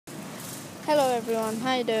Hello everyone,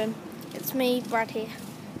 how you doing? It's me, Brad here.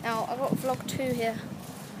 Now I've got vlog 2 here,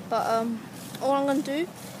 but all I'm going to do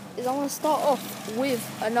is I'm going to start off with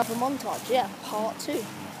another montage, part 2.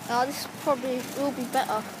 Now this probably will be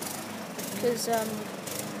better, because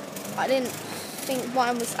I didn't think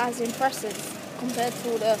mine was as impressive compared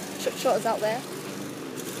to all the trick shotters out there.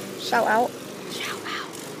 Shout out.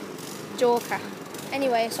 Jorka.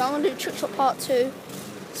 Anyway, so I'm going to do trick shot part 2,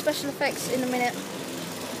 special effects in a minute.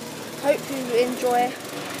 Hope you enjoy.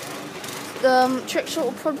 The trick shot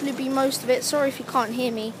will probably be most of it. Sorry if you can't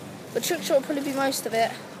hear me, but trick shot will probably be most of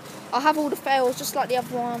it. I'll have all the fails just like the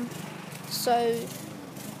other one. So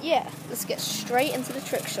yeah, let's get straight into the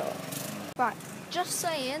trick shot. Right, just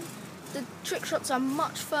saying, the trick shots are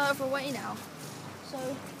much further away now. So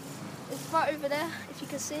it's right over there, if you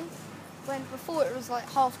can see. When before it was like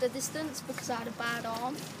half the distance because I had a bad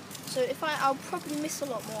arm. So I'll probably miss a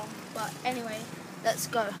lot more. But anyway, let's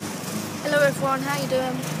go. Hello everyone, how you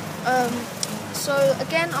doing? So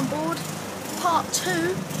again, I'm bored. Part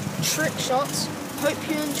 2, trick shots. Hope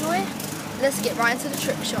you enjoy. Let's get right into the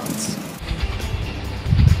trick shots.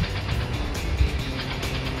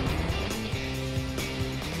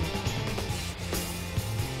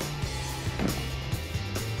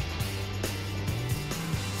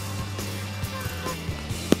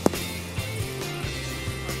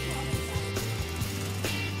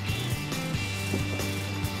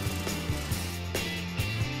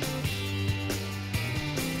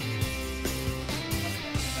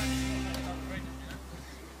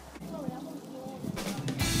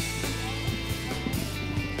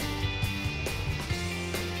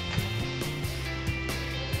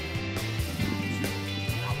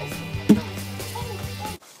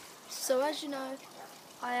 So as you know,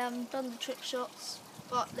 I done the trick shots,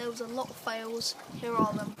 but there was a lot of fails. Here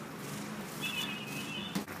are them.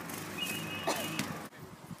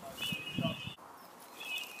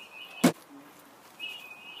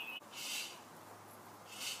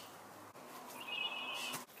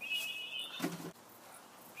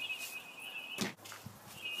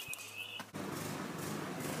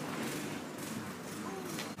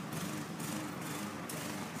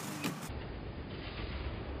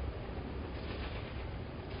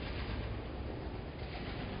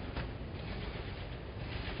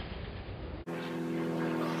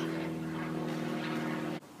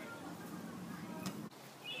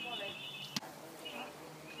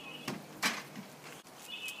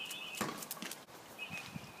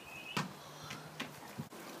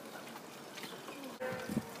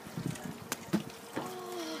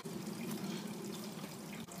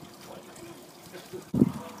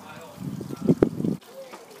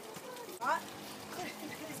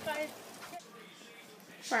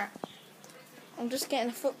 Right, I'm just getting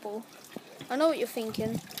a football. I know what you're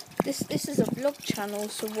thinking. This is a vlog channel,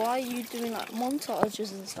 so why are you doing like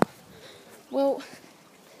montages and stuff? Well,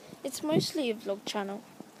 it's mostly a vlog channel,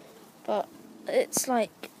 but it's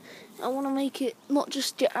like I want to make it not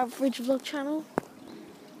just your average vlog channel.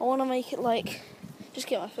 I want to make it like, just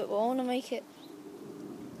get my football. I want to make it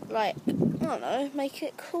like, I don't know, make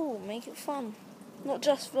it cool, make it fun, not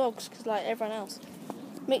just vlogs, because like everyone else,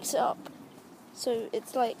 mix it up. So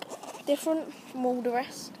it's like different from all the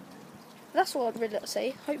rest. That's all I'd really like to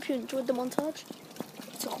say. Hope you enjoyed the montage.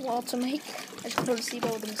 It took a while to make, as you can probably see by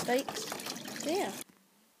all the mistakes. So yeah.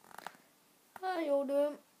 How you all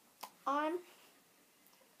doing?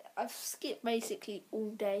 I've skipped basically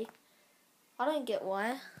all day. I don't get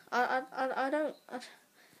why. I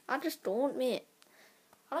just don't, mate.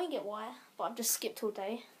 I don't get why, but I've just skipped all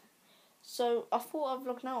day. So I thought I'd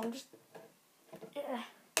vlog now.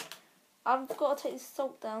 I've got to take this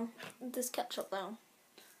salt down, this ketchup down.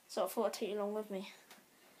 So I thought I'd take you along with me.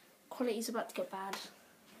 Quality's about to get bad.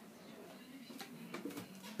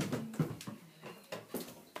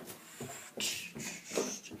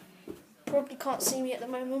 Probably can't see me at the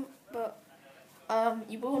moment, but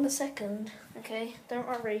you will in a second, okay? Don't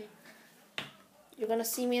worry. You're going to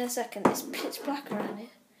see me in a second. It's pitch black around here.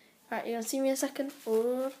 Right, you're going to see me in a second.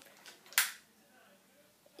 Oh.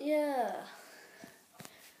 Yeah.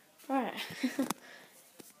 Right.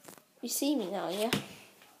 You see me now, yeah?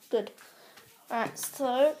 Good. Right,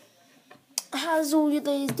 so how's all your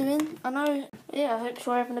days doing? I know, yeah, I hope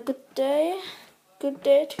you're having a good day. Good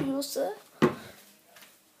day to you, sir.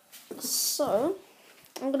 So,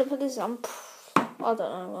 I'm going to put this on. I don't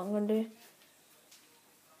know what I'm going to do.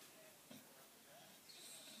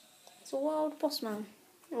 It's a wild boss man.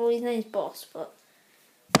 Well, his name's Boss, but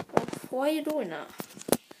why are you doing that?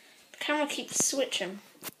 The camera keeps switching.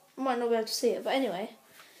 I might not be able to see it, but anyway,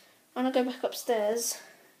 when I go back upstairs,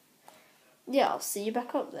 yeah, I'll see you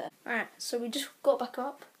back up there. Alright, so we just got back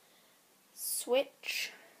up.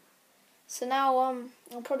 Switch. So now I'm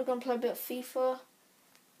probably gonna play a bit of FIFA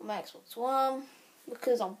on my Xbox One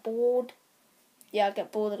because I'm bored. Yeah, I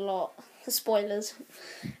get bored a lot. Spoilers.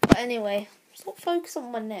 But anyway, stop focusing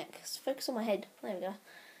on my neck. Just focus on my head. There we go.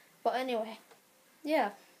 But anyway,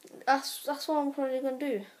 yeah, that's what I'm probably gonna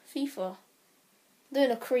do. FIFA. I'm doing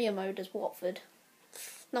a career mode as Watford.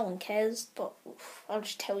 No one cares, but I'll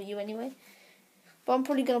just tell you anyway. But I'm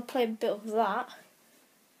probably gonna play a bit of that.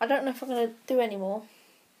 I don't know if I'm gonna do any more.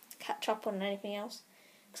 Catch up on anything else.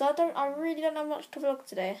 Because I really don't have much to vlog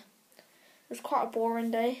today. It was quite a boring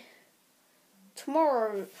day.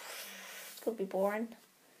 Tomorrow it's gonna be boring.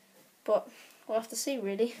 But we'll have to see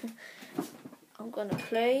really. I'm gonna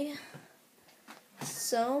play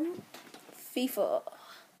some FIFA.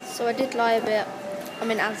 So I did lie a bit. I'm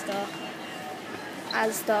in Asda.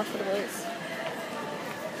 Asda for the boys.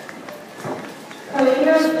 I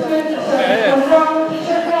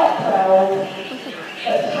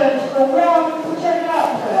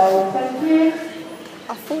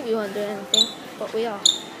thought we weren't doing anything, but we are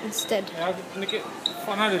instead. Yeah,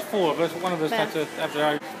 I know there's 4 of us, but one of us had to have their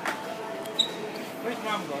own. Where's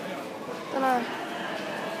Mum gone? Don't know.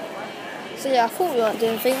 So yeah, I thought we weren't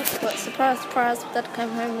doing things, but surprise, surprise, Dad came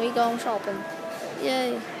home, we go shopping.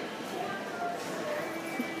 Yay.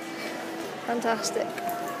 Fantastic.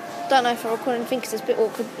 Don't know if I'm recording anything because it's a bit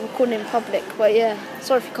awkward recording in public, but yeah,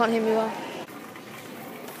 sorry if you can't hear me well.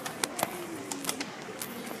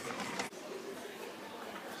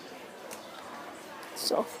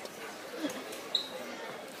 Soft.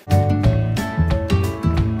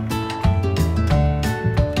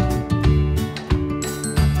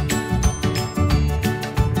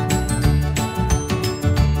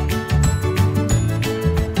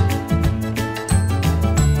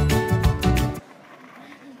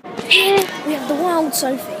 Here we have the wild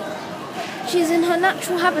Sophie. She is in her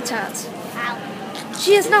natural habitat.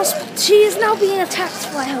 She is now being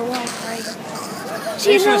attacked by her wild prey.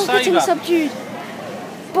 She is now getting subdued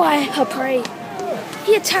by her prey.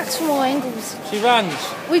 He attacks from all angles. She runs.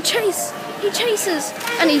 We chase. He chases.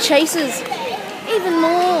 And he chases. Even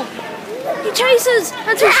more. He chases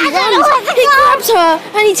until she runs. He grabs her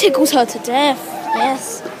and he tickles her to death.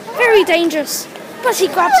 Yes. Very dangerous. But he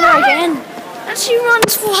grabs her again. And she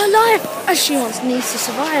runs for her life as she needs to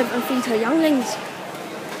survive and feed her younglings.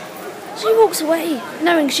 She walks away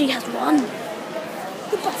knowing she has won.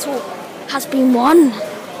 The battle has been won.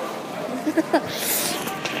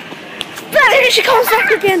 But here she comes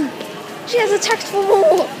back again. She has attacked for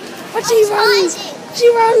more. But she runs. She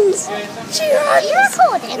runs. She runs. Are you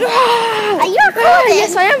recording? Ah, Are you recording?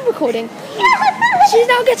 yes, I am recording. She's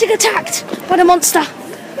now getting attacked by the monster.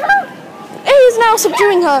 He is now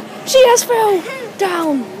subduing her. She has fell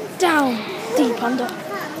down, deep under.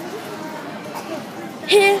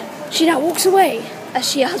 Here, she now walks away as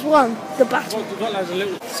she has won the battle.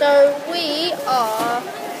 So we are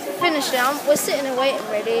finished now. We're sitting and waiting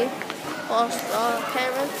ready whilst our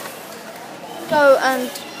parents go and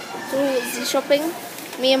do all the shopping.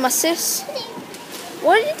 Me and my sis.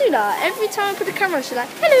 Why did you do that? Every time I put the camera, she's like,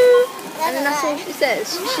 hello. And then that's all she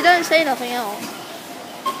says. She don't say nothing else.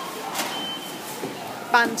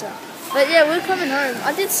 Banter. But yeah, we're coming home.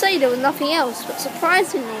 I did say there was nothing else, but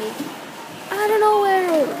surprisingly, I don't know where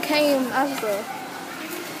it came after.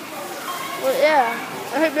 But yeah,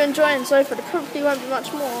 I hope you're enjoying so far. There probably won't be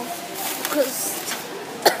much more because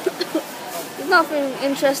there's nothing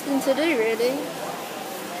interesting to do really.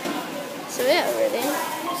 So yeah, really.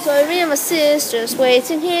 So me and my sis just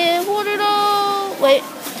waiting here. What did I wait?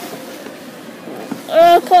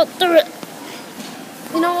 I can't do it.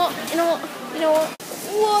 You know what?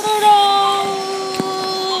 What did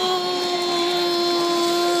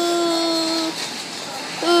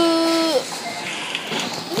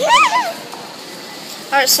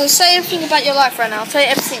Alright, so say everything about your life right now. Say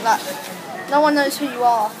everything like no one knows who you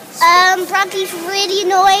are. Bradley's really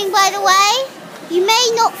annoying, by the way. You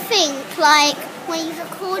may not think, like, when he's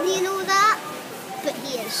recording and all that, but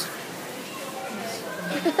he is.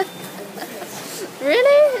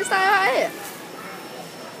 Really? Is that it?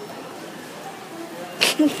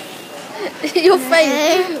 Your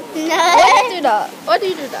face. No. Why do you do that? Why do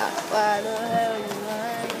you do that? Why the hell you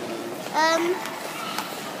lying?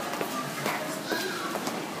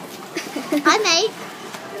 I'm 8.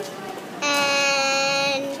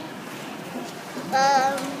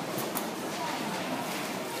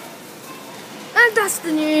 And that's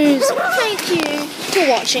the news. Thank you for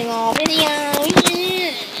watching our video.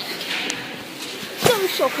 Yeah. Some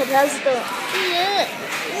shocker has done. Yeah.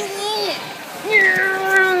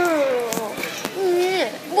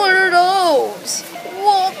 What are those?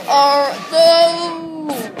 What are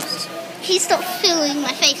those? please stop filming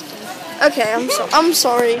my face, please. Okay, I'm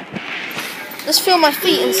sorry. Let's film my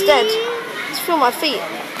feet instead. Let's film my feet.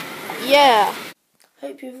 Yeah.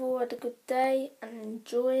 Hope you've all had a good day and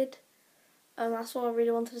enjoyed. That's all I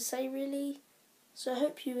really wanted to say, really. So I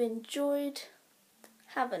hope you enjoyed.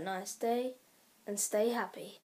 Have a nice day and stay happy.